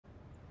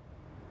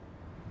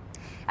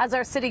As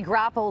our city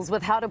grapples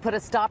with how to put a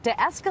stop to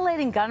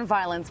escalating gun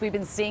violence we've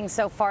been seeing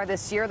so far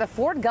this year, the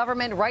Ford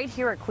government right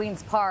here at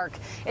Queen's Park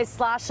is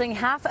slashing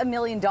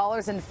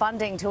 $500,000 in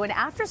funding to an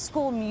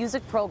after-school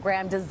music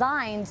program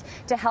designed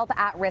to help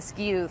at-risk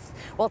youth.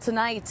 Well,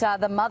 tonight,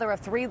 the mother of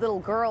 3 little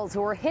girls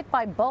who were hit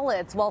by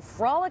bullets while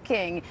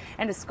frolicking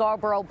in a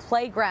Scarborough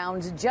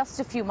playground just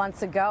a few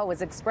months ago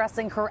is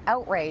expressing her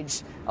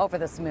outrage over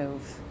this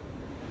move.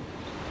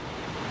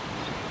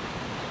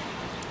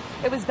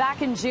 It was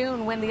back in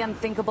June when the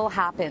unthinkable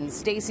happened.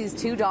 Stacy's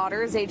 2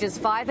 daughters, ages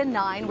 5 and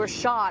 9, were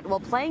shot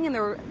while playing in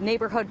their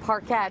neighborhood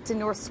parkette in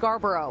North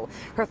Scarborough.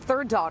 Her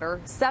 3rd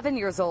daughter, 7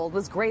 years old,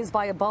 was grazed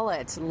by a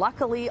bullet.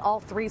 Luckily, all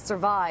 3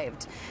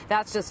 survived.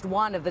 That's just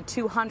one of the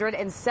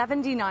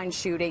 279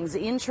 shootings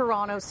in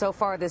Toronto so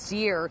far this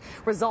year,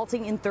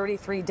 resulting in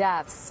 33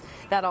 deaths.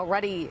 That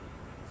already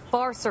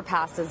far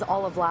surpasses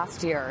all of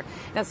last year.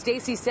 Now,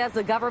 Stacey says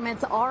the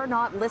governments are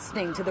not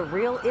listening to the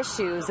real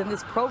issues, and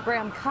this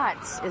program cut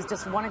is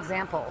just one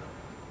example.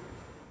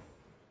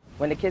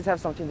 When the kids have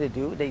something to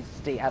do, they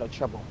stay out of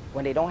trouble.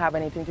 When they don't have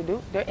anything to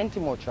do, they're into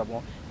more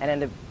trouble. And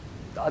then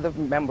the other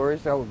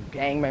members or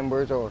gang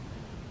members or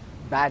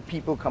bad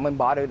people come and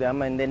bother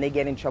them, and then they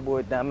get in trouble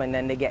with them, and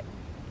then they get,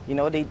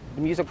 the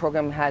music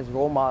program has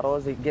role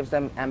models. It gives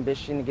them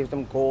ambition, it gives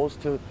them goals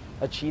to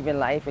achieve in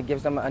life, it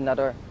gives them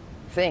another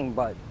thing.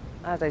 But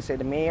as I said,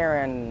 the mayor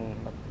and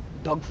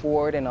Doug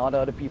Ford and all the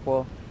other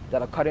people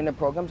that are cutting the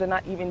programs, they're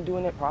not even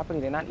doing it properly.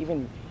 They're not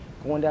even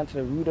going down to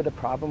the root of the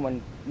problem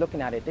when looking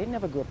at it. They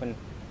never grew up in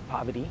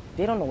poverty.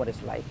 They don't know what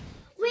it's like.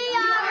 We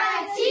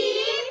are a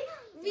team.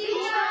 We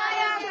try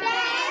our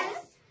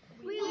best.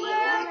 We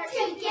work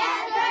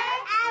together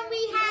and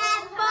we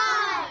have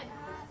fun.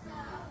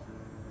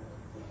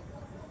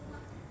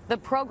 The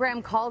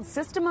program called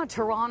Systema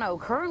Toronto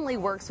currently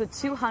works with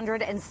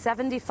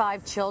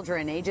 275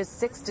 children ages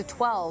 6 to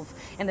 12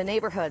 in the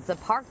neighborhoods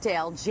of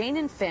Parkdale, Jane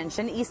and Finch,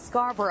 and East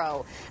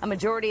Scarborough. A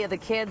majority of the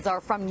kids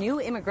are from new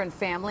immigrant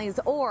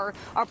families or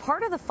are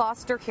part of the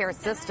foster care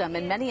system,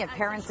 and many have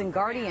parents and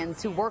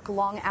guardians who work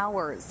long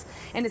hours.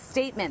 In a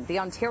statement, the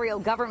Ontario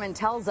government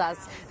tells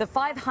us the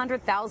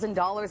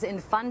 $500,000 in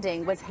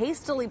funding was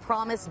hastily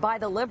promised by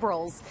the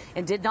Liberals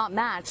and did not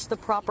match the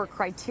proper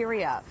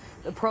criteria.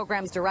 The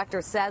program's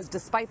director says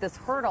despite this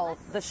hurdle,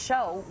 the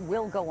show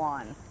will go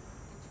on.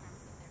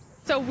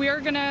 So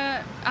we're going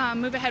to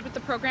move ahead with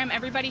the program.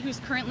 Everybody who's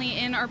currently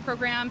in our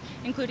program,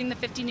 including the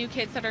 50 new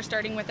kids that are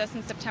starting with us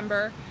in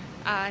September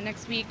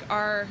next week,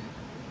 are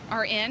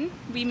in.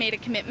 We made a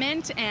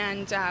commitment,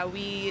 and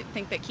we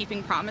think that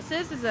keeping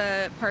promises is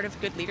a part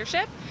of good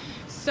leadership.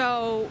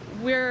 So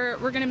we're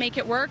going to make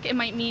it work. It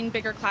might mean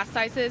bigger class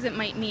sizes. It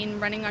might mean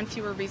running on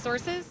fewer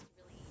resources.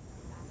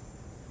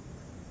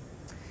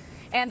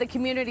 And the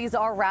communities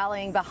are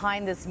rallying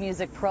behind this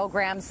music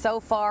program. So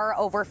far,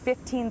 over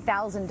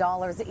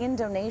 $15,000 in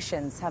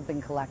donations have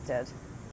been collected.